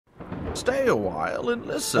Stay a while and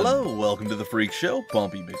listen. Hello, welcome to the Freak Show.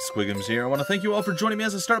 Bumpy McSquigums here. I want to thank you all for joining me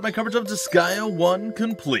as I start my coverage of Disgaea 1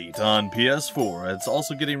 Complete on PS4. It's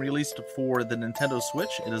also getting released for the Nintendo Switch.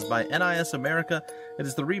 It is by NIS America. It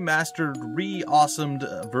is the remastered,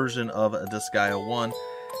 re-awesomed version of Disgaea 1.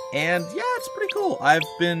 And yeah, it's pretty cool. I've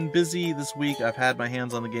been busy this week. I've had my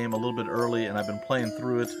hands on the game a little bit early, and I've been playing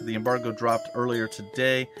through it. The embargo dropped earlier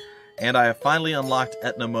today, and I have finally unlocked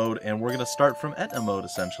Etna mode, and we're going to start from Etna mode,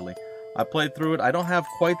 essentially. I played through it. I don't have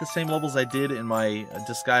quite the same levels I did in my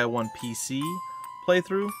Disgaea 1 PC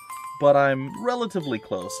playthrough, but I'm relatively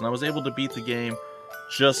close, and I was able to beat the game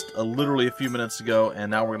just literally a few minutes ago,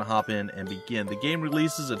 and now we're going to hop in and begin. The game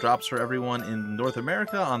releases, it drops for everyone in North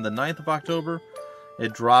America on the 9th of October.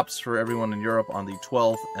 It drops for everyone in Europe on the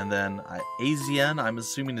 12th, and then ASEAN, I'm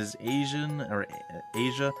assuming is Asian, or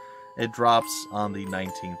Asia, it drops on the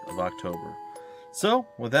 19th of October. So,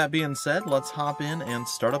 with that being said, let's hop in and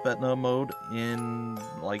start up Etna mode in,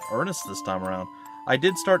 like, earnest this time around. I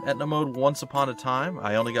did start Etna mode once upon a time.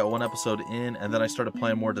 I only got one episode in, and then I started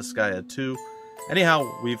playing more Disgaea 2. Anyhow,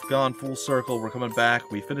 we've gone full circle. We're coming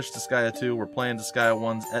back. We finished Disgaea 2. We're playing Disgaea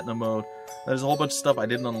 1's Etna mode. There's a whole bunch of stuff I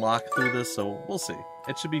didn't unlock through this, so we'll see.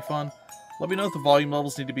 It should be fun. Let me know if the volume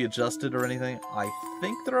levels need to be adjusted or anything. I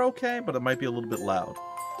think they're okay, but it might be a little bit loud.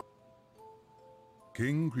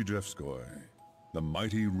 King Krijevskoy, the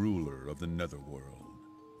mighty ruler of the Netherworld.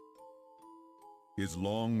 His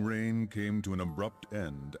long reign came to an abrupt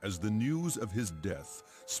end as the news of his death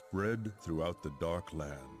spread throughout the Dark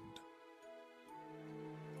Land.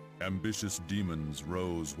 Ambitious demons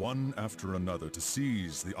rose one after another to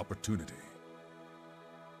seize the opportunity.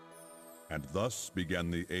 And thus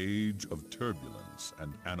began the age of turbulence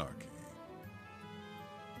and anarchy.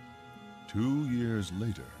 2 years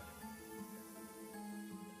later,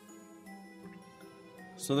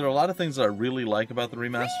 so there are a lot of things that I really like about the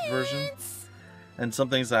remastered version, and some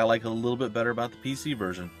things that I like a little bit better about the PC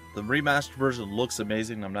version. The remastered version looks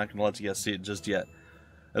amazing. I'm not going to let you guys see it just yet.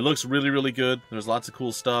 It looks really, really good. There's lots of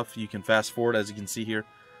cool stuff. You can fast forward, as you can see here.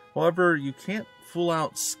 However, you can't full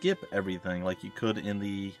out skip everything like you could in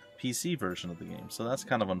the PC version of the game, so that's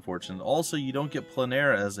kind of unfortunate. Also, you don't get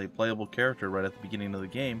Planera as a playable character right at the beginning of the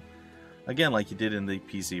game, again, like you did in the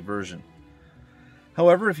PC version.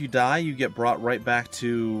 However, if you die, you get brought right back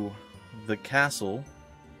to the castle,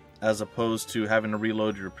 as opposed to having to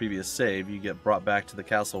reload your previous save. You get brought back to the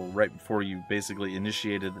castle right before you basically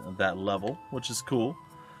initiated that level, which is cool.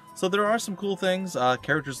 So there are some cool things.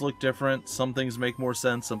 Characters look different. Some things make more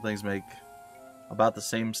sense. Some things make about the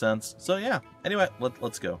same sense. So yeah. Anyway,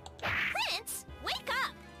 let's go. Prince, wake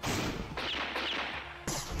up!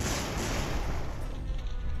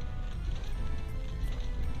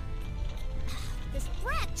 This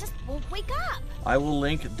brat just won't wake up. I will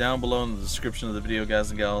link down below in the description of the video, guys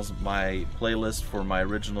and gals, my playlist for my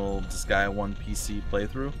original Disgaea 1 PC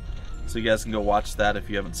playthrough. So you guys can go watch that if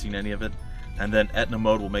you haven't seen any of it. And then Etna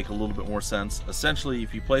mode will make a little bit more sense. Essentially,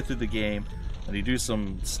 if you play through the game and you do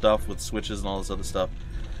some stuff with switches and all this other stuff,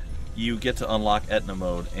 you get to unlock Etna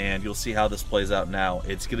mode, and you'll see how this plays out now.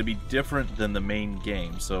 It's going to be different than the main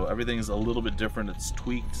game, so everything's a little bit different. It's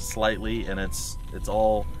tweaked slightly, and it's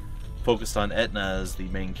all focused on Etna as the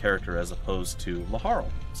main character as opposed to Laharl.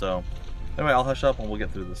 So anyway, I'll hush up and we'll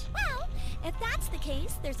get through this. Well, if that's the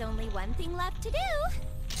case, there's only one thing left to do.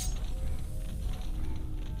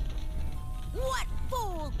 What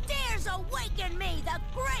fool dares awaken me, the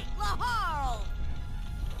great Laharl?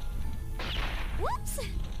 Whoops!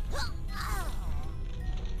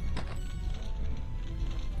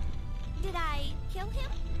 Did I kill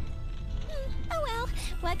him? Oh well,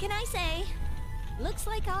 what can I say? Looks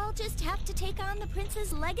like I'll just have to take on the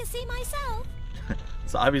prince's legacy myself.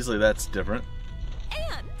 So obviously that's different.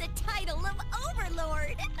 And the title of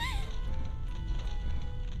Overlord!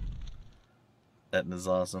 Etna's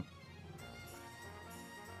awesome.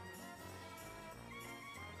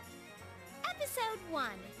 Episode 1,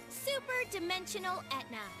 Super Dimensional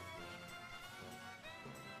Etna.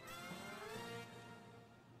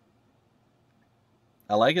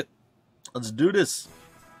 I like it. Let's do this.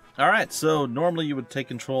 Alright, so normally you would take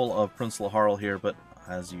control of Prince Laharl here, but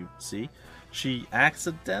as you see, she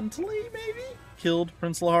accidentally, maybe, killed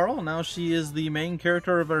Prince Laharl. Now she is the main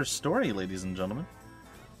character of our story, ladies and gentlemen.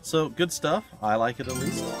 So, good stuff. I like it at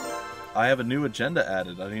least. I have a new agenda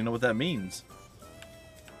added. I don't even know what that means.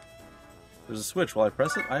 There's a switch. Will I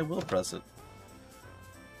press it? I will press it.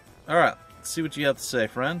 Alright, let's see what you have to say,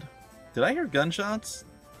 friend. Did I hear gunshots?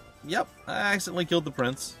 Yep, I accidentally killed the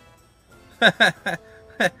prince.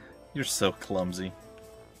 You're so clumsy.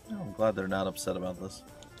 Oh, I'm glad they're not upset about this.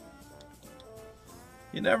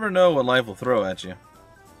 You never know what life will throw at you.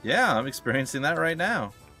 Yeah, I'm experiencing that right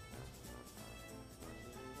now.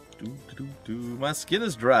 My skin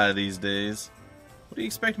is dry these days. What do you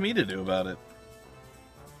expect me to do about it?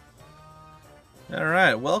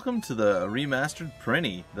 Alright, welcome to the remastered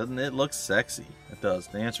Prinny. Doesn't it look sexy? It does.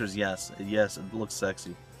 The answer is yes. Yes, it looks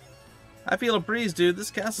sexy. I feel a breeze, dude.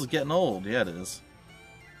 This castle's getting old. Yeah, it is.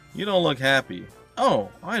 You don't look happy. Oh,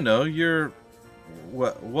 I know. You're...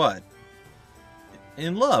 What?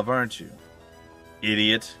 In love, aren't you?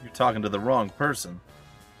 Idiot. You're talking to the wrong person.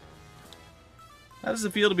 How does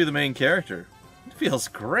it feel to be the main character? It feels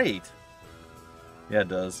great. Yeah, it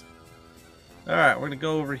does. Alright, we're going to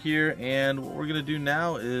go over here, and what we're going to do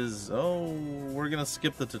now is... Oh, we're going to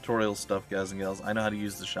skip the tutorial stuff, guys and gals. I know how to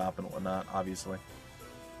use the shop and whatnot, obviously.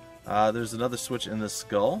 There's another switch in the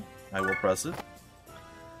skull. I will press it.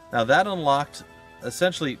 Now, that unlocked...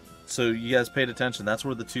 Essentially, so you guys paid attention, that's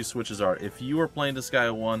where the two switches are. If you are playing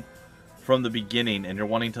Disgaea 1 from the beginning, and you're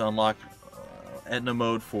wanting to unlock Etna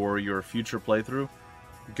mode for your future playthrough,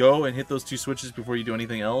 go and hit those two switches before you do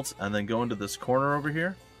anything else, and then go into this corner over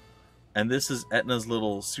here. And this is Etna's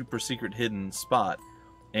little super secret hidden spot.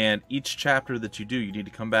 And each chapter that you do, you need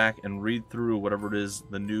to come back and read through whatever it is,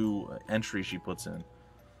 the new entry she puts in.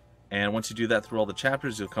 And once you do that through all the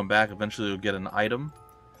chapters, you'll come back. Eventually you'll get an item.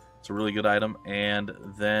 It's a really good item. And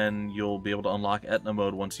then you'll be able to unlock Etna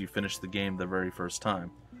mode once you finish the game the very first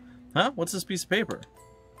time. Huh? What's this piece of paper?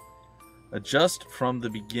 Adjust from the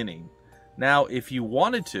beginning. Now, if you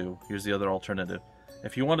wanted to, here's the other alternative.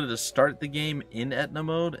 If you wanted to start the game in Etna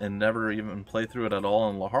mode and never even play through it at all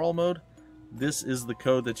in Laharl mode, this is the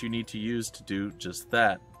code that you need to use to do just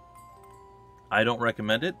that. I don't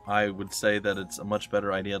recommend it. I would say that it's a much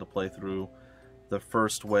better idea to play through the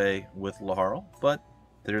first way with Laharl, but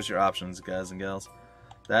there's your options, guys and gals.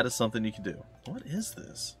 That is something you can do. What is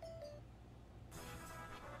this?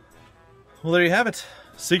 Well, there you have it.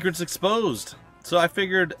 Secrets exposed. So I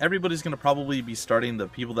figured everybody's going to probably be starting, the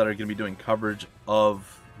people that are going to be doing coverage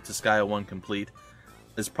of Disgaea 1 Complete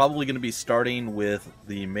is probably going to be starting with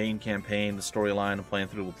the main campaign, the storyline, and playing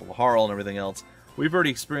through with Laharl and everything else. We've already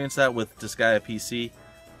experienced that with Disgaea PC.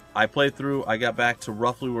 I played through, I got back to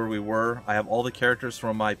roughly where we were. I have all the characters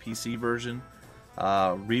from my PC version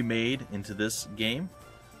remade into this game.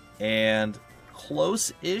 And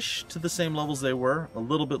close-ish to the same levels they were. A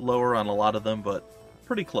little bit lower on a lot of them, but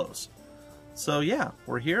pretty close. So yeah,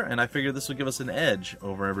 we're here, and I figured this would give us an edge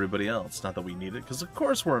over everybody else. Not that we need it, because of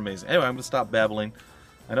course we're amazing. Anyway, I'm going to stop babbling.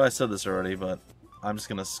 I know I said this already, but I'm just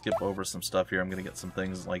going to skip over some stuff here. I'm going to get some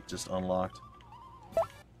things, like, just unlocked.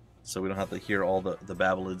 So we don't have to hear all the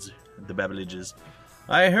babblages.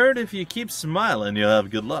 I heard if you keep smiling, you'll have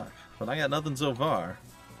good luck. But I got nothing so far.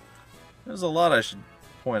 There's a lot I should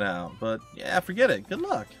point out, but yeah, forget it. Good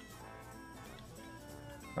luck.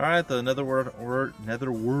 Alright, the Netherworld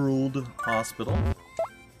Hospital.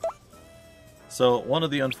 So, one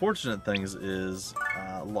of the unfortunate things is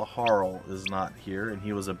Laharl is not here, and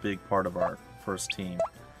he was a big part of our first team.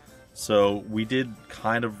 So, we did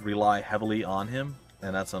kind of rely heavily on him,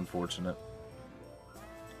 and that's unfortunate.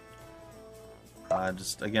 I'm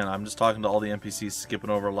just talking to all the NPCs, skipping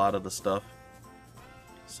over a lot of the stuff.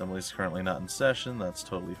 Assembly's currently not in session, that's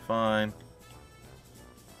totally fine.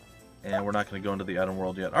 And we're not going to go into the item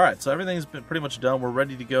world yet. Alright, so everything's been pretty much done. We're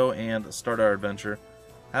ready to go and start our adventure.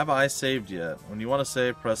 Have I saved yet? When you want to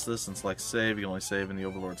save, press this and select save. You can only save in the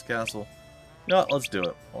Overlord's Castle. You know what? Let's do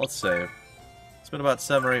it. Let's save. It's been about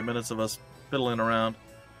 7 or 8 minutes of us fiddling around.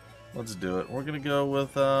 Let's do it. We're going to go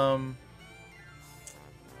with, we'll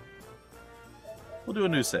do a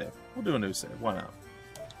new save. We'll do a new save. Why not?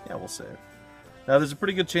 Yeah, we'll save. Now, there's a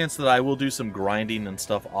pretty good chance that I will do some grinding and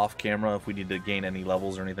stuff off camera if we need to gain any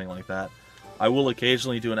levels or anything like that. I will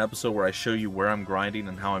occasionally do an episode where I show you where I'm grinding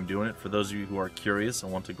and how I'm doing it. For those of you who are curious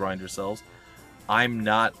and want to grind yourselves, I'm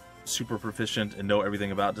not super proficient and know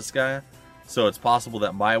everything about Disgaea, so it's possible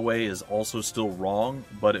that my way is also still wrong,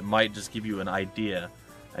 but it might just give you an idea,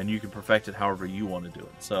 and you can perfect it however you want to do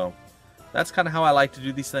it. So that's kind of how I like to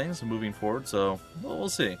do these things moving forward, so we'll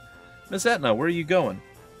see. Miss Etna, where are you going?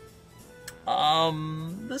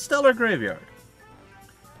 The Stellar Graveyard.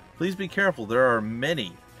 Please be careful, there are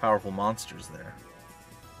many powerful monsters there.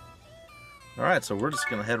 Alright, so we're just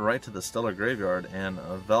going to head right to the Stellar Graveyard and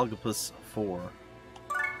Valgapus 4.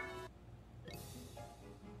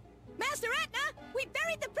 Master Etna, we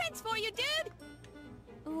buried the prince for you, dude!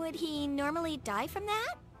 Would he normally die from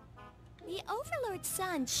that? The Overlord's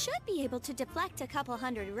son should be able to deflect a couple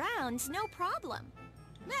hundred rounds, no problem.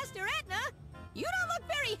 Master Etna, you don't look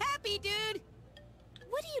very happy, dude!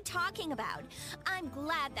 What are you talking about? I'm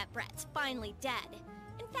glad that brat's finally dead.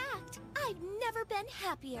 In fact, I've never been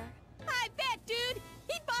happier. I bet, dude.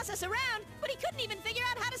 He'd boss us around, but he couldn't even figure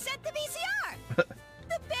out how to set the VCR.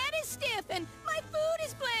 The bed is stiff and my food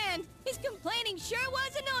is bland. His complaining sure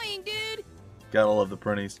was annoying, dude. Gotta love the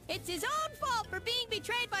printies. It's his own fault for being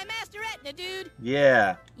betrayed by Master Etna, dude.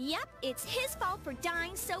 Yeah. Yep, it's his fault for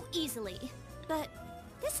dying so easily. But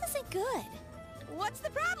this isn't good. What's the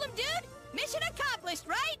problem, dude? Mission accomplished,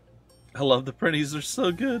 right? I love the printies. They're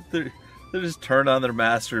so good. They just turn on their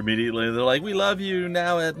master immediately. They're like, "We love you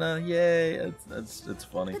now, Etna. Yay!" It's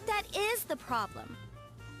funny. But that is the problem.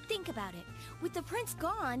 Think about it. With the prince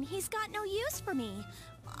gone, he's got no use for me.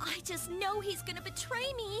 I just know he's gonna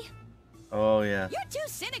betray me. Oh yeah. You're too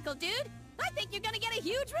cynical, dude. I think you're gonna get a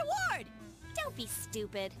huge reward. Don't be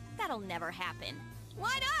stupid. That'll never happen.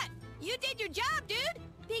 Why not? You did your job, dude.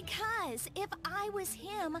 Because if I was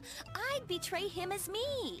him, I'd betray him as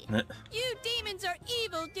me. You demons are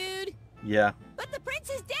evil, dude. Yeah. But the prince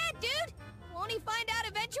is dead, dude. Won't he find out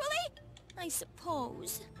eventually? I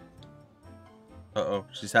suppose. Uh-oh.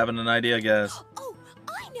 She's having an idea, guys. Oh,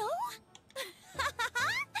 I know.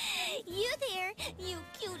 You there, you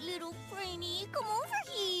cute little Franny. Come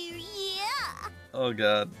over here, yeah. Oh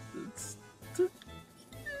god.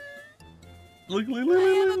 Look. I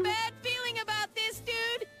have a bad feeling about this,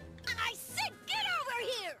 dude. I said get over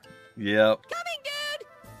here. Yep. Coming, dude.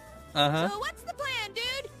 Uh-huh. So what's the plan,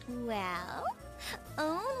 dude? Well,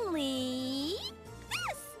 only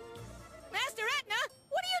this. Master Etna,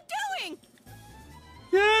 what are you doing?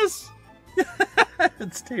 Yes!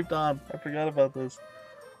 It's taped on. I forgot about this.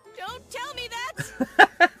 Don't tell me that.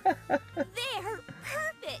 There,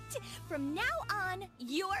 perfect. From now on,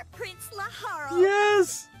 you're Prince Laharo.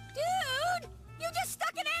 Yes! Dude, you just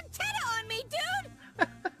stuck an antenna on me, dude.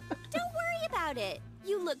 Don't worry about it.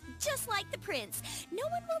 You look just like the prince. No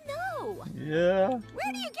one will know. Yeah.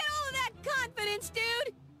 Where do you get all of that confidence,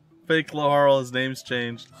 dude? Fake Laharo, his name's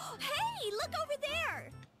changed. Hey, look over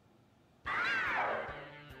there.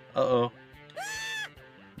 Uh-oh.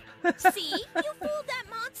 See? You fooled that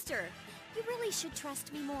monster. You really should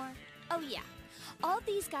trust me more. Oh, yeah. All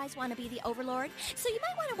these guys want to be the Overlord, so you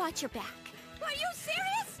might want to watch your back. Are you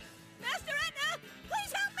serious? Master Etna,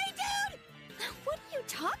 please help me, dude! What are you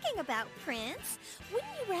talking about, Prince?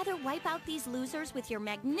 Wouldn't you rather wipe out these losers with your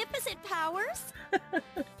magnificent powers?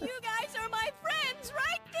 You guys are my friends,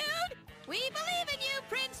 right, dude? We believe in you,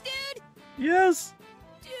 Prince, dude! Yes!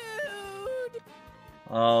 Dude!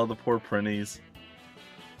 Oh, the poor printies.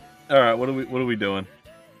 Alright, what are we doing?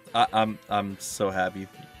 I'm so happy.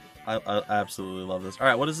 I absolutely love this.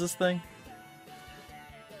 Alright, what is this thing?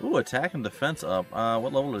 Ooh, attack and defense up.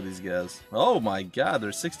 What level are these guys? Oh my god,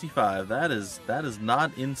 they're 65. That is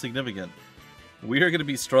not insignificant. We are going to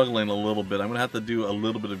be struggling a little bit. I'm going to have to do a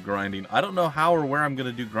little bit of grinding. I don't know how or where I'm going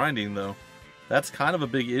to do grinding, though. That's kind of a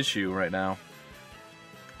big issue right now.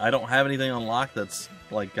 I don't have anything unlocked that's,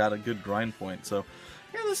 like, got a good grind point. So,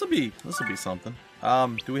 yeah, this'll be something.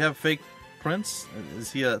 Do we have fake Prince?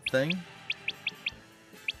 Is he a thing?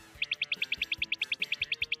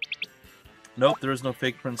 Nope, there is no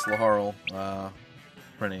fake Prince Laharo,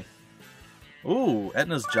 Prinny. Ooh,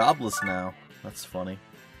 Etna's jobless now. That's funny.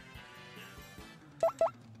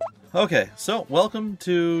 Okay, so welcome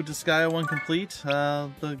to Disgaea 1 Complete,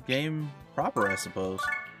 the game proper, I suppose.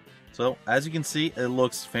 So, as you can see, it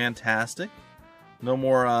looks fantastic. No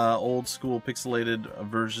more old school pixelated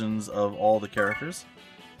versions of all the characters.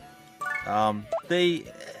 I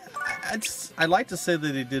like to say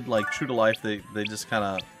that they did like true to life. They just kind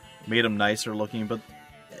of made them nicer looking, but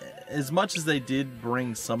as much as they did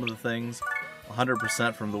bring some of the things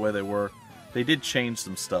 100% from the way they were, they did change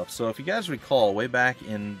some stuff. So if you guys recall, way back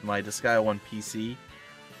in my Disgaea 1 PC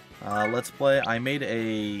Let's Play, I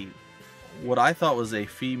made what I thought was a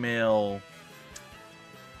female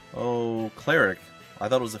cleric. I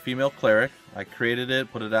thought it was a female cleric. I created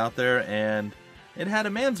it, put it out there, and it had a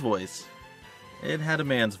man's voice. It had a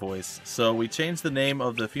man's voice. So we changed the name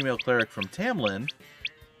of the female cleric from Tamlin,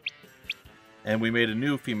 and we made a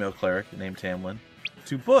new female cleric named Tamlin,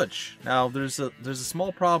 to Butch. Now there's a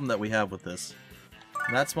small problem that we have with this.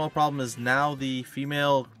 And that small problem is now the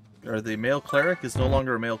male cleric is no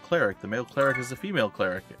longer a male cleric. The male cleric is a female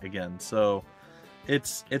cleric again. So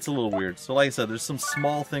it's a little weird. So like I said, there's some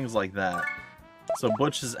small things like that. So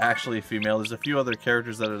Butch is actually a female. There's a few other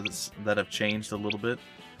characters that have changed a little bit.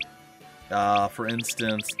 For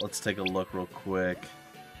instance, let's take a look real quick.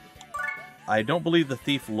 I don't believe the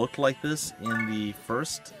thief looked like this in the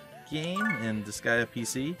first game in Disgaea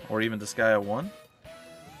PC or even Disgaea 1.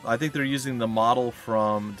 I think they're using the model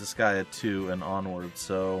from Disgaea 2 and onward,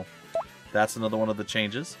 so that's another one of the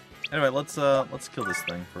changes. Anyway, let's kill this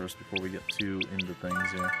thing first before we get too into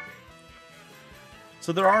things here.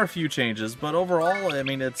 So there are a few changes, but overall, I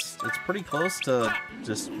mean, it's pretty close to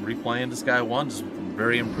just replaying Disgaea 1, just with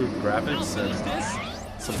very improved graphics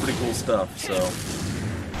and some pretty cool stuff. So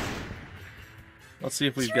let's see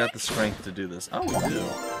if we've got the strength to do this. Oh, we do.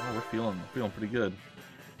 Oh, we're feeling pretty good.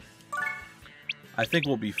 I think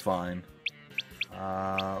we'll be fine.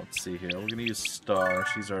 Let's see here. We're gonna use Star.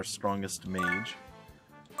 She's our strongest mage.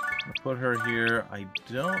 I'll put her here. I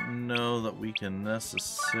don't know that we can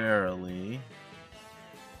necessarily.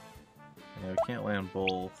 Yeah, we can't land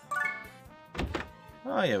both.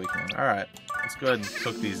 Oh, yeah, we can. Alright, let's go ahead and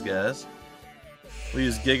cook these guys. We'll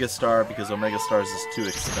use Giga Star because Omega Stars is too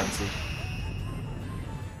expensive.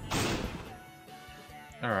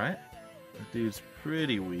 Alright. That dude's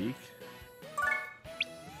pretty weak.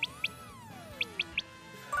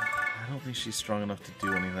 I don't think she's strong enough to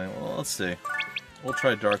do anything. Well, let's see. We'll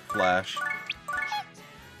try Dark Flash.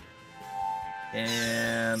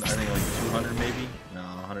 And I think like 200 maybe? No,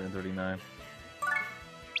 139.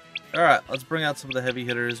 Alright, let's bring out some of the heavy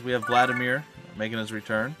hitters. We have Vladimir making his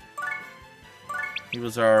return. He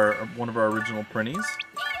was one of our original printies.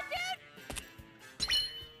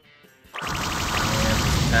 And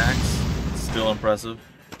his attacks, still impressive.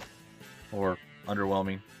 Or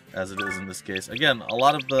underwhelming, as it is in this case. Again, a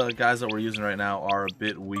lot of the guys that we're using right now are a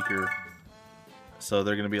bit weaker. So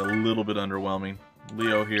they're going to be a little bit underwhelming.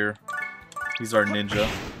 Leo here. He's our ninja.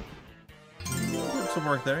 Some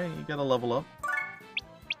work there. You gotta level up.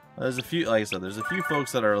 There's a few, like I said, there's a few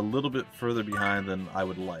folks that are a little bit further behind than I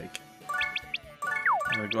would like.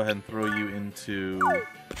 I'm gonna go ahead and throw you into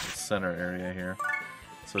the center area here,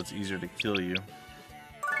 so it's easier to kill you.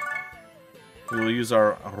 We will use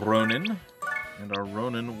our Ronin, and our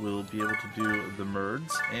Ronin will be able to do the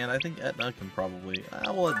merds. And I think Etna can probably.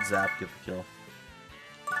 We'll let Zap get the kill.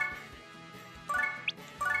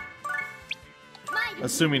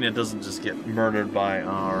 Assuming it doesn't just get murdered by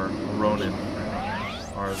our Ronin.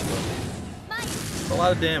 Ours will. A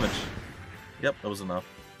lot of damage. Yep, that was enough.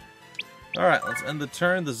 Alright, let's end the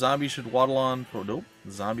turn. The zombie should waddle on. Oh, nope.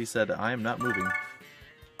 The zombie said, I am not moving.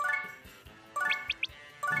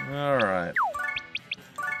 Alright.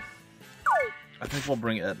 I think we'll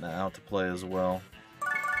bring Etna out to play as well.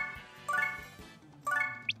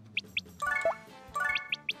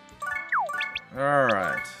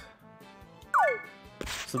 Alright.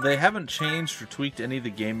 So they haven't changed or tweaked any of the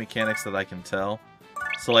game mechanics that I can tell.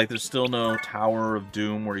 So like there's still no Tower of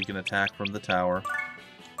Doom where you can attack from the tower.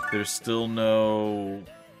 There's still no...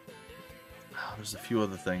 Oh, there's a few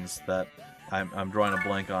other things that I'm drawing a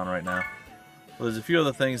blank on right now. Well, there's a few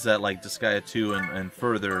other things that like Disgaea 2 and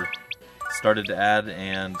further started to add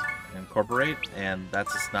and incorporate, and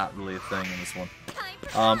that's just not really a thing in this one.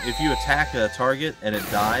 If you attack a target and it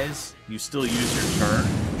dies, you still use your turn.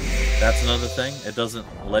 That's another thing. It doesn't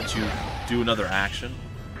let you do another action.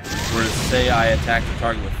 Whereas, say I attacked a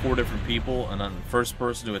target with 4 different people, and then the first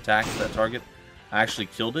person who attacked that target actually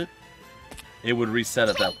killed it, it would reset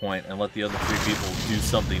at that point and let the other 3 people do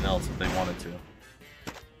something else if they wanted to.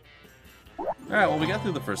 Alright, well, we got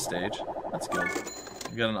through the first stage. That's good.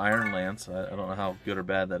 We got an Iron Lance. I don't know how good or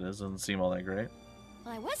bad that is. Doesn't seem all that great.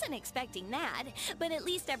 Well, I wasn't expecting that, but at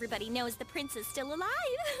least everybody knows the prince is still alive.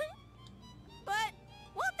 But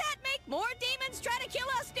won't that make more demons try to kill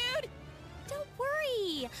us, dude? Don't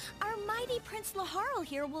worry. Our mighty Prince Laharl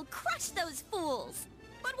here will crush those fools.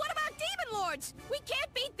 But what about demon lords? We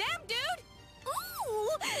can't beat them, dude! Ooh!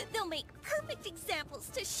 They'll make perfect examples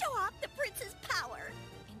to show off the prince's power.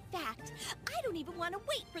 In fact, I don't even want to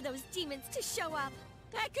wait for those demons to show up.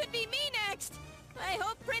 That could be me next. I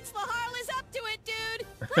hope Prince Laharl is up to it, dude.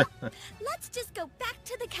 Well, let's just go back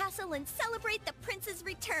to the castle and celebrate the prince's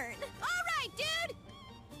return. All right, dude!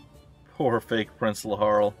 Poor fake Prince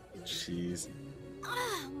Laharl. Jeez.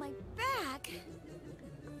 Ah, my back.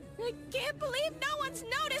 I can't believe no one's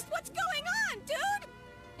noticed what's going on, dude!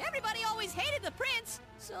 Everybody always hated the prince,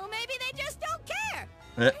 so maybe they just don't care.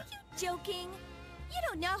 Are you joking? You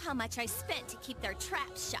don't know how much I spent to keep their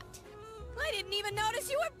traps shut. I didn't even notice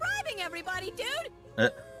you were bribing everybody, dude!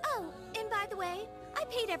 Oh, and by the way, I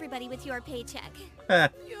paid everybody with your paycheck.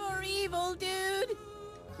 You're evil, dude!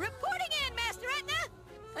 Reporting in, Master Etna!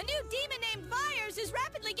 A new demon named Fires is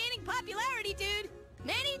rapidly gaining popularity, dude!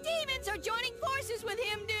 Many demons are joining forces with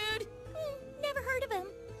him, dude! Never heard of him.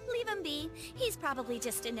 Leave him be. He's probably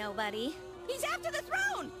just a nobody. He's after the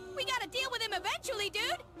throne! We gotta deal with him eventually,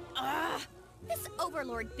 dude! Ugh! This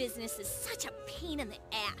overlord business is such a pain in the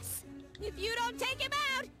ass. If you don't take him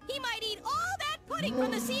out, he might eat all that pudding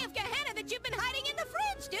from the Sea of Gehenna that you've been hiding in the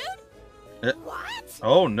fridge, dude! What?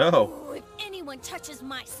 Oh, no. Ooh, if anyone touches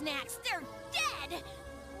my snacks, they're dead!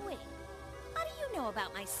 Wait, how do you know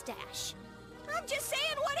about my stash? I'm just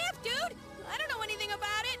saying, what if, dude? I don't know anything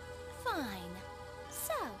about it. Fine.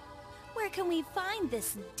 So, where can we find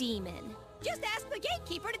this demon? Just ask the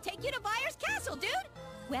gatekeeper to take you to Byers Castle, dude.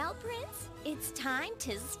 Well, Prince, it's time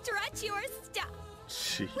to strut your stuff.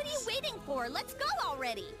 Jeez. What are you waiting for? Let's go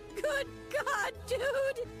already. Good God,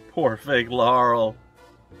 dude. Poor fake Laurel.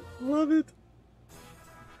 Love it.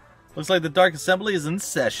 Looks like the Dark Assembly is in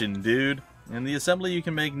session, dude. In the assembly, you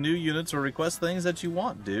can make new units or request things that you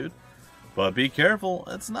want, dude. But be careful,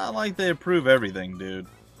 it's not like they approve everything, dude.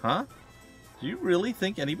 Huh? Do you really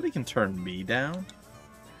think anybody can turn me down?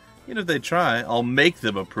 Even if they try, I'll make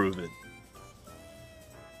them approve it.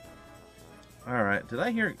 Alright, did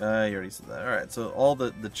I hear... you already said that. Alright, so all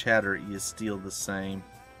the chatter is still the same.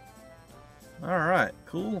 Alright,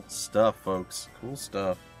 cool stuff, folks. Cool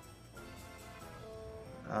stuff.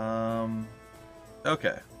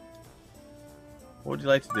 Okay. What would you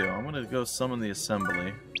like to do? I'm gonna go summon the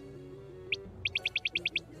assembly.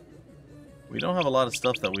 We don't have a lot of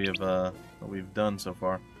stuff that we've done so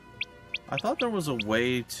far. I thought there was a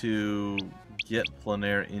way to get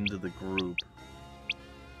Plenaire into the group,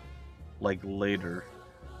 like later.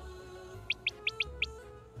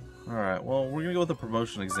 Alright, well, we're gonna go with the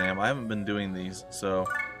promotion exam. I haven't been doing these, so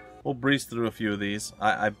we'll breeze through a few of these.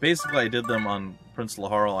 I basically did them on Prince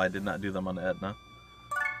Laharl. I did not do them on Etna.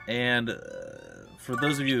 And for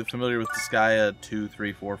those of you familiar with Disgaea 2,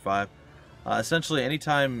 3, 4, 5, essentially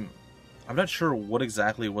anytime... I'm not sure what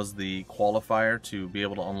exactly was the qualifier to be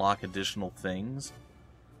able to unlock additional things.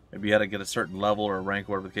 Maybe you had to get a certain level or rank,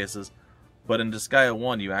 whatever the case is. But in Disgaea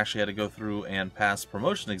 1, you actually had to go through and pass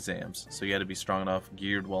promotion exams. So you had to be strong enough,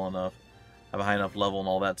 geared well enough, have a high enough level and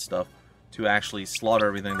all that stuff to actually slaughter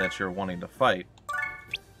everything that you're wanting to fight.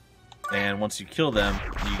 And once you kill them,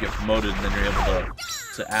 you get promoted, and then you're able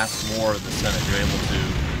to ask more of the Senate. You're able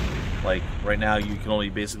to, like, right now you can only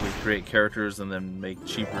basically create characters and then make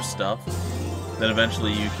cheaper stuff. Then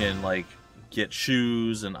eventually you can, like, get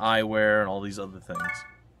shoes and eyewear and all these other things.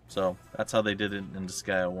 So that's how they did it in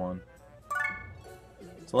Disgaea 1.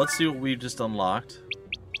 So let's see what we've just unlocked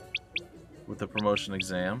with the promotion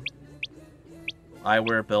exam.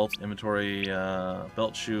 Eyewear, belt, inventory,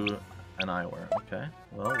 belt, shoe, and eyewear. Okay,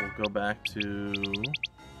 well, we'll go back to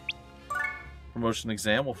promotion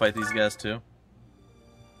exam. We'll fight these guys too.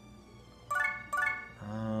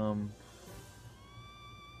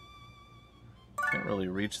 Can't really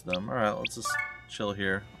reach them. Alright, let's just chill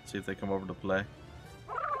here. See if they come over to play.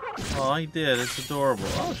 Oh, he did. It's adorable.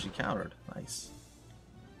 Oh, she countered. Nice.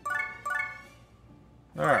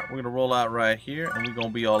 Alright, we're gonna roll out right here, and we're gonna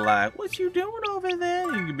be all like, what you doing over there?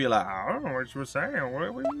 You can be like, I don't know what you were saying. What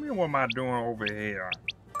do you mean, what am I doing over here?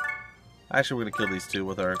 Actually, we're gonna kill these two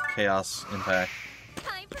with our Chaos Impact.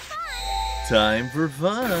 Time for fun! Time for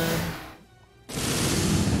fun!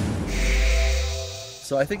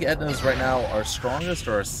 So I think Etna is right now our strongest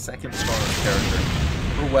or our second strongest character.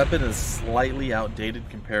 Her weapon is slightly outdated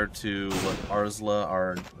compared to what Arsla,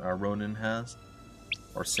 our Ronin, has.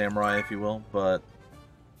 Or Samurai, if you will, but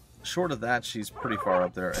short of that, she's pretty far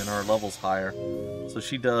up there, and our level's higher. So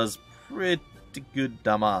she does pretty good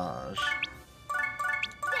damage.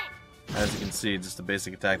 As you can see, just the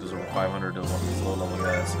basic attack does over 500 to one of these low-level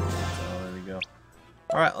guys. So there we go.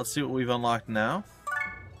 Alright, let's see what we've unlocked now.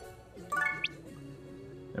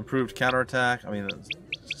 Improved counterattack. I mean, there's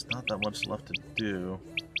just not that much left to do.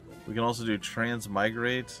 We can also do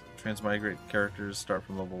transmigrate. Transmigrate characters start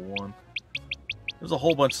from level 1. There's a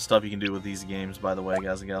whole bunch of stuff you can do with these games, by the way,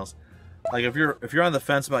 guys and gals. Like, if you're on the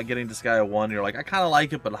fence about getting Disgaea 1, you're like, I kind of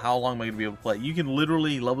like it, but how long am I going to be able to play? You can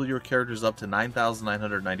literally level your characters up to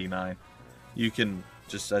 9,999. You can,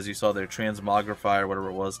 just as you saw there, transmogrify or whatever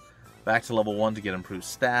it was, back to level 1 to get improved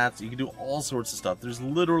stats. You can do all sorts of stuff. There's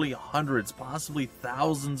literally hundreds, possibly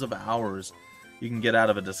thousands of hours you can get out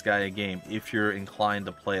of a Disgaea game if you're inclined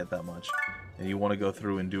to play it that much. And you want to go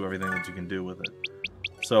through and do everything that you can do with it.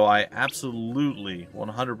 So I absolutely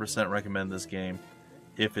 100% recommend this game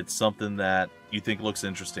if it's something that you think looks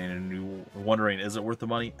interesting and you're wondering, is it worth the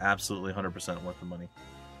money? Absolutely 100% worth the money.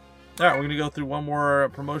 Alright, we're going to go through one more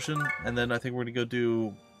promotion, and then I think we're going to go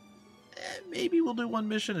do... maybe we'll do one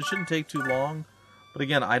mission. It shouldn't take too long. But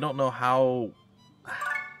again, I don't know how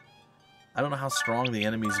strong the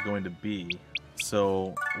enemy is going to be.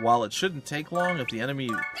 So while it shouldn't take long, if the enemy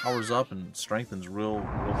powers up and strengthens real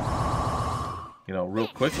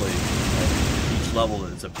quickly, each level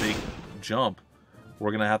is a big jump.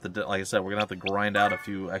 We're gonna have to, like I said, we're gonna have to grind out a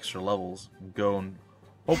few extra levels and go and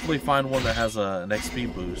hopefully find one that has an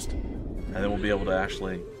XP boost, and then we'll be able to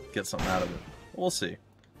actually get something out of it. We'll see.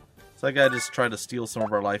 So that guy just tried to steal some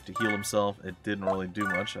of our life to heal himself. It didn't really do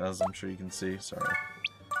much, as I'm sure you can see. Sorry.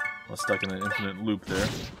 I was stuck in an infinite loop there.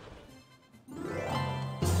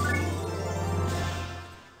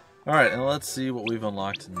 Alright, and let's see what we've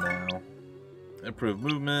unlocked now. Improved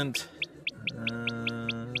movement.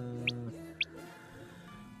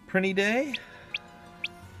 Printy Day.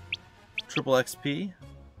 Triple XP.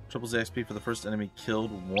 Triples the XP for the first enemy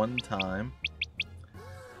killed 1 time.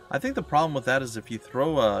 I think the problem with that is if you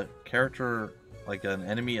throw a character, like an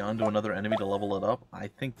enemy, onto another enemy to level it up, I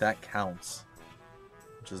think that counts.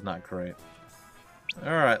 Which is not great.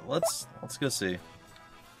 Alright, let's go see.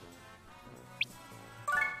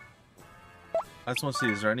 I just want to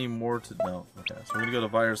see, is there any more to... No. Okay, so we're going to go to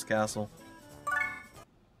Virus Castle.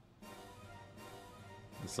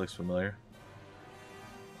 This looks familiar.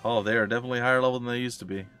 Oh, they are definitely higher level than they used to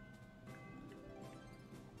be.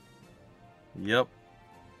 Yep.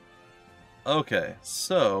 Okay,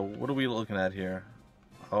 so what are we looking at here?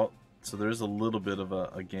 Oh, so there's a little bit of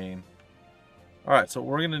a gain. Alright, so what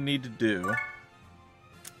we're going to need to do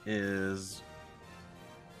is...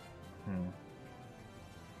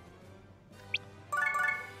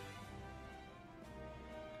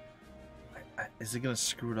 Is it going to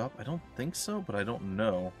screw it up? I don't think so, but I don't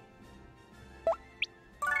know.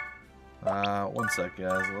 One sec,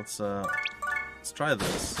 guys. Let's try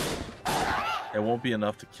this. It won't be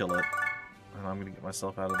enough to kill it. And I'm going to get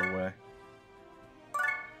myself out of the way.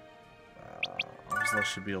 I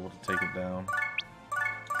should be able to take it down.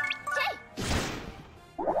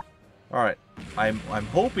 Alright. I'm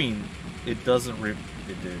hoping it doesn't it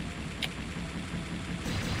did.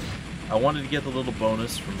 I wanted to get the little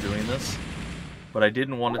bonus from doing this. But I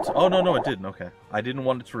didn't want it to... Oh, no, it didn't. Okay. I didn't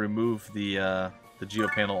want it to remove the geo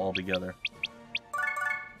panel altogether.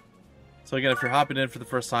 So again, if you're hopping in for the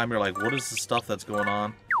first time, you're like, what is the stuff that's going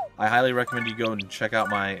on? I highly recommend you go and check out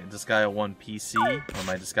my Disgaea 1 PC, or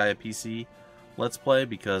my Disgaea PC Let's Play,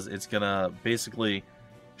 because it's going to basically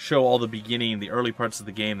show all the beginning, the early parts of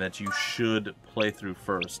the game that you should play through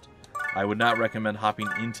first. I would not recommend hopping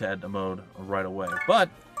into Etna mode right away. But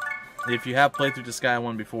if you have played through Disgaea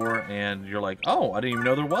 1 before and you're like, oh, I didn't even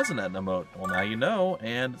know there was an Etna mode. Well, now you know,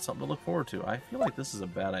 and it's something to look forward to. I feel like this is a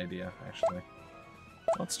bad idea, actually.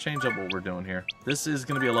 Let's change up what we're doing here. This is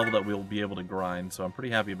going to be a level that we'll be able to grind, so I'm pretty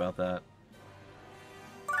happy about that.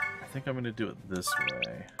 I think I'm going to do it this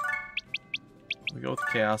way. We go with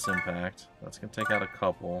Chaos Impact. That's going to take out a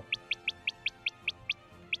couple.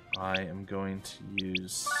 I am going to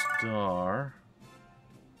use Star.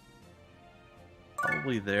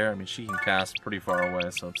 Probably there. I mean, she can cast pretty far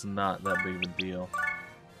away, so it's not that big of a deal.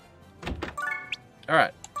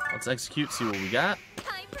 Alright, let's execute, see what we got.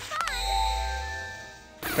 Time for fun.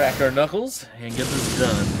 Crack our knuckles and get this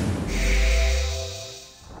done.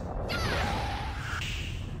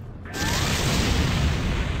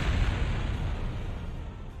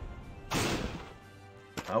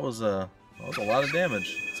 That was a lot of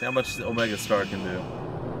damage. See how much the Omega Star can do.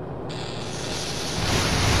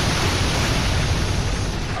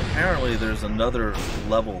 Apparently there's another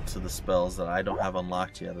level to the spells that I don't have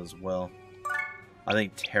unlocked yet as well. I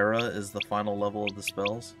think Terra is the final level of the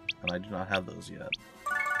spells, and I do not have those yet.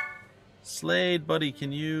 Slade, buddy,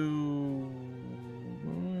 can you...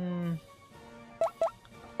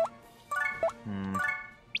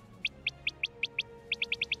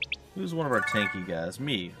 Who's one of our tanky guys?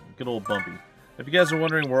 Me. Good old Bumpy. If you guys are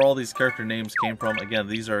wondering where all these character names came from, again,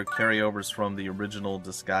 these are carryovers from the original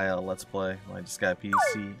Disgaea Let's Play, my Disgaea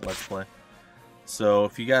PC Let's Play. So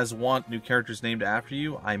if you guys want new characters named after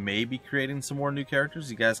you, I may be creating some more new characters.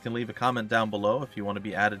 You guys can leave a comment down below if you want to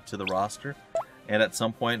be added to the roster. And at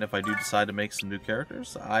some point, if I do decide to make some new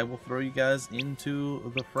characters, I will throw you guys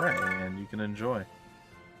into the fray, and you can enjoy.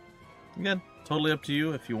 Again, totally up to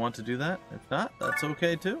you if you want to do that. If not, that's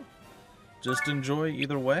okay too. Just enjoy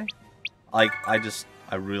either way. I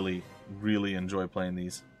really, really enjoy playing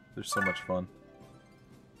these. They're so much fun.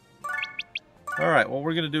 Alright, what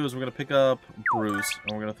we're going to do is we're going to pick up Bruce,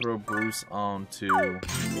 and we're going to throw Bruce onto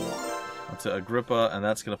Agrippa, and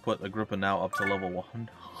that's going to put Agrippa now up to level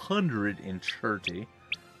 130.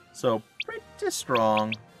 So, pretty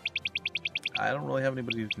strong. I don't really have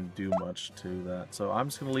anybody who can do much to that, so I'm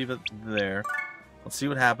just going to leave it there. Let's see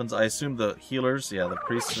what happens. I assume the healers, yeah, the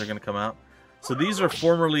priests are going to come out. So these are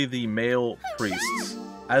formerly the male priests.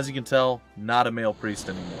 As you can tell, not a male priest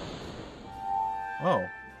anymore. Oh.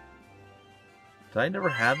 Did I never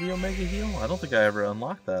have the Omega Heal? I don't think I ever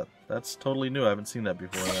unlocked that. That's totally new. I haven't seen that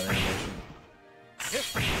before, that animation.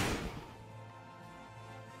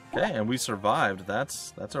 Okay, and we survived.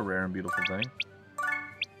 That's a rare and beautiful thing.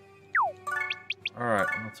 Alright,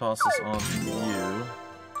 I'm going to toss this on to you.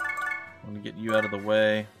 I'm going to get you out of the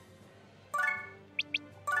way.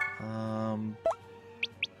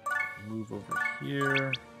 move over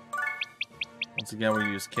here. Once again, we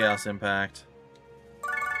use Chaos Impact.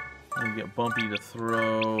 We get Bumpy to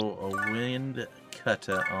throw a Wind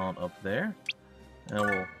Cutter on up there. And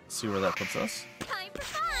we'll see where that puts us. Time for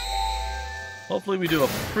fun. Hopefully we do a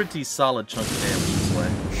pretty solid chunk of damage this way.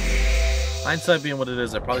 Hindsight being what it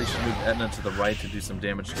is, I probably should move Etna to the right to do some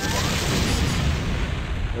damage to the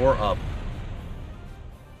one. Or up.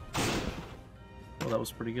 Well, that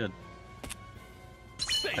was pretty good.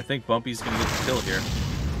 I think Bumpy's going to get the kill here.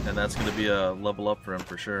 And that's going to be a level up for him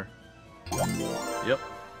for sure. Yep.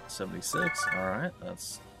 76. Alright,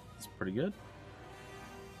 that's pretty good.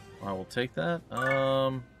 I will take that.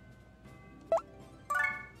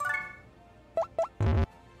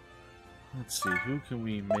 Let's see, who can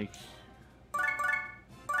we make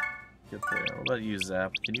get there? What about you,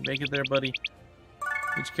 Zap? Can you make it there, buddy?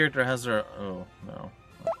 Each character has their... Oh, no,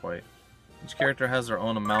 not quite. Each character has their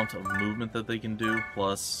own amount of movement that they can do,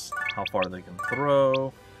 plus how far they can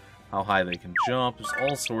throw, how high they can jump. There's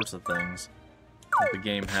all sorts of things that the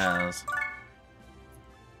game has.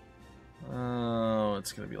 Oh,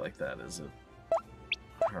 it's gonna be like that, is it?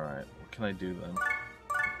 Alright, what can I do then?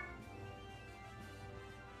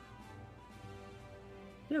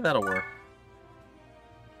 Yeah, that'll work.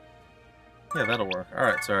 Yeah, that'll work.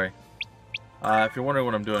 Alright, sorry. If you're wondering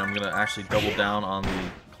what I'm doing, I'm gonna actually double down on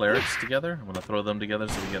the clerics together. I'm gonna throw them together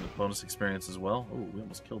so we get a bonus experience as well. Oh, we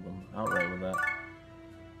almost killed them outright with that.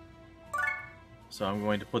 So I'm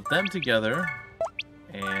going to put them together,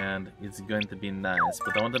 and it's going to be nice.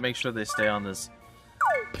 But I want to make sure they stay on this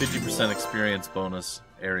 50% experience bonus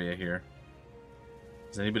area here.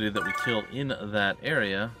 Because anybody that we kill in that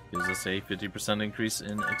area gives us a 50% increase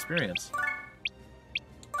in experience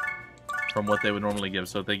from what they would normally give.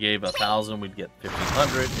 So if they gave 1,000, we'd get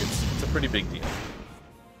 1,500. It's a pretty big deal.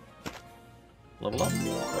 Level up?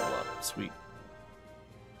 Level up. Sweet.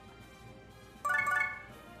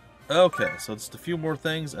 Okay, so just a few more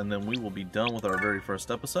things, and then we will be done with our very first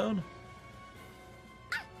episode.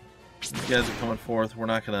 These guys are coming forth. We're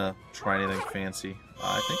not going to try anything fancy.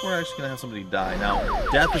 I think we're actually going to have somebody die. Now,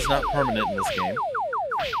 death is not permanent in this game.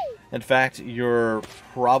 In fact, you're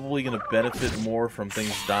probably going to benefit more from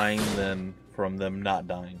things dying than from them not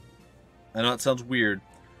dying. I know it sounds weird,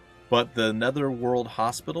 but the Netherworld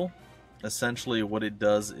Hospital, essentially what it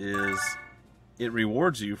does is it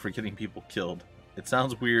rewards you for getting people killed. It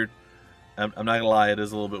sounds weird. I'm not going to lie, it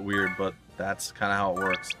is a little bit weird, but that's kind of how it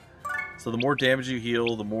works. So the more damage you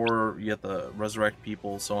heal, the more you get to resurrect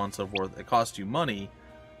people, so on and so forth. It costs you money,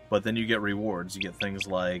 but then you get rewards. You get things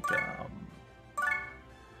like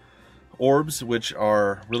orbs, which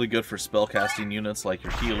are really good for spellcasting units like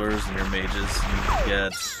your healers and your mages. You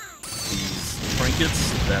get these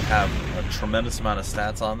trinkets that have a tremendous amount of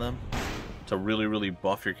stats on them to really, really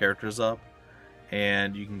buff your characters up.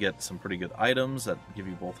 And you can get some pretty good items that give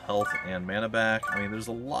you both health and mana back. I mean, there's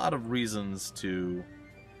a lot of reasons to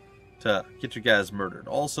get your guys murdered.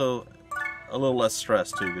 Also, a little less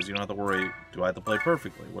stress, too, because you don't have to worry, do I have to play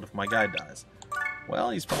perfectly? What if my guy dies? Well,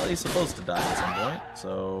 he's probably supposed to die at some point,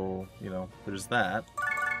 so, you know, there's that.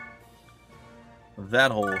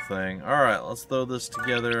 That whole thing. Alright, let's throw this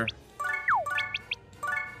together.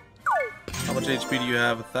 How much HP do you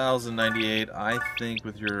have? 1,098. I think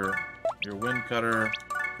with your wind cutter,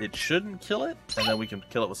 it shouldn't kill it, and then we can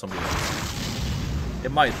kill it with somebody else.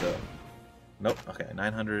 It might, though. Nope. Okay,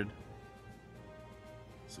 900.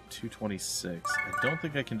 So 226. I don't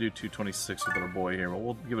think I can do 226 with our boy here, but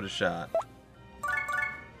we'll give it a shot.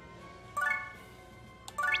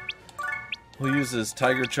 We'll use his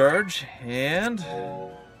Tiger Charge, and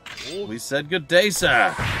we said good day,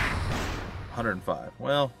 sir. 105.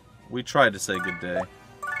 Well, we tried to say good day.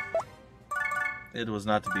 It was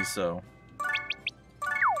not to be so.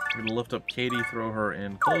 We're going to lift up Katie, throw her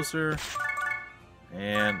in closer.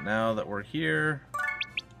 And now that we're here,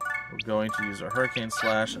 we're going to use our Hurricane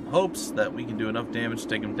Slash in hopes that we can do enough damage to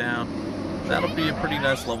take him down. That'll be a pretty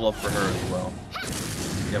nice level up for her as well.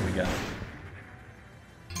 Yeah, we got it.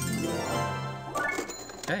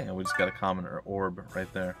 Okay, and we just got a common orb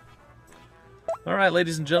right there. Alright,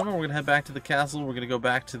 ladies and gentlemen, we're going to head back to the castle. We're going to go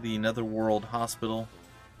back to the Netherworld Hospital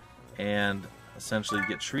and essentially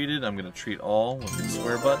get treated. I'm going to treat all with the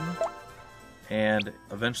square button. And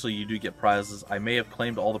eventually you do get prizes. I may have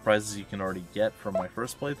claimed all the prizes you can already get from my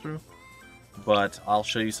first playthrough, but I'll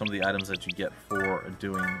show you some of the items that you get for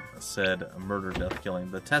doing said murder, death, killing.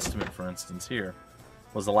 The Testament, for instance, here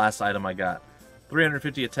was the last item I got.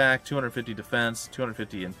 350 attack, 250 defense,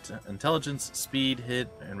 250 intelligence, speed, hit,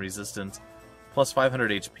 and resistance, plus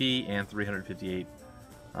 500 HP and 358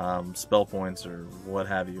 spell points or what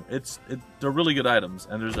have you. They're really good items,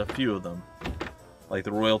 and there's a few of them. Like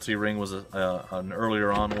the royalty ring was an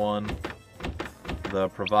earlier on one. The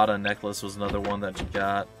Pravada necklace was another one that you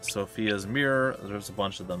got. Sophia's mirror, there's a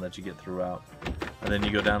bunch of them that you get throughout. And then you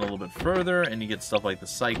go down a little bit further and you get stuff like the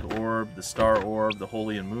Psych Orb, the Star Orb, the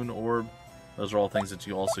Holy and Moon Orb. Those are all things that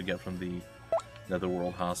you also get from the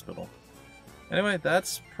Netherworld Hospital. Anyway,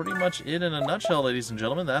 that's pretty much it in a nutshell, ladies and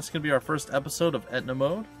gentlemen. That's going to be our first episode of Etna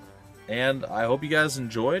Mode. And I hope you guys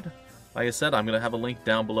enjoyed. Like I said, I'm going to have a link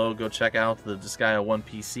down below. Go check out the Disgaea 1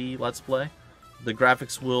 PC Let's Play. The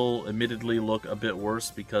graphics will admittedly look a bit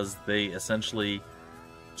worse because they essentially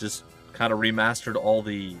just kind of remastered all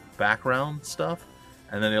the background stuff,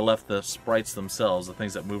 and then they left the sprites themselves, the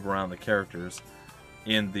things that move around the characters,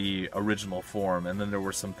 in the original form. And then there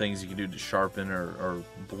were some things you can do to sharpen or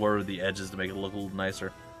blur the edges to make it look a little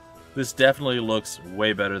nicer. This definitely looks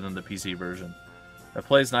way better than the PC version. It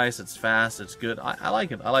plays nice, it's fast, it's good. I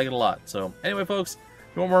like it. I like it a lot. So anyway, folks,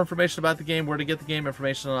 if you want more information about the game, where to get the game,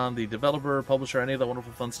 information on the developer, publisher, any of that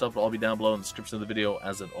wonderful fun stuff, it'll all be down below in the description of the video,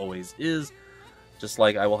 as it always is. Just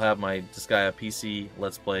like I will have my Disgaea PC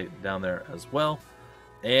Let's Play down there as well.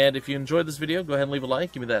 And if you enjoyed this video, go ahead and leave a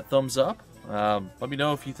like, give me that thumbs up. Let me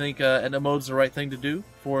know if you think Etna Mode's the right thing to do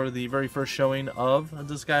for the very first showing of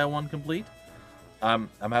Disgaea 1 Complete. I'm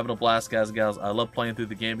having a blast, guys and gals. I love playing through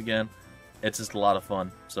the game again. It's just a lot of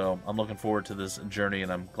fun. So I'm looking forward to this journey,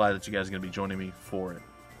 and I'm glad that you guys are going to be joining me for it.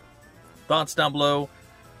 Thoughts down below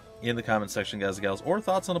in the comment section, guys and gals, or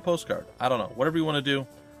thoughts on a postcard. I don't know. Whatever you want to do,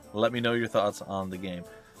 let me know your thoughts on the game.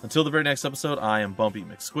 Until the very next episode, I am Bumpy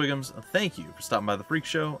McSquigums. Thank you for stopping by the Freak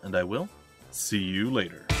Show, and I will see you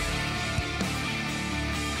later.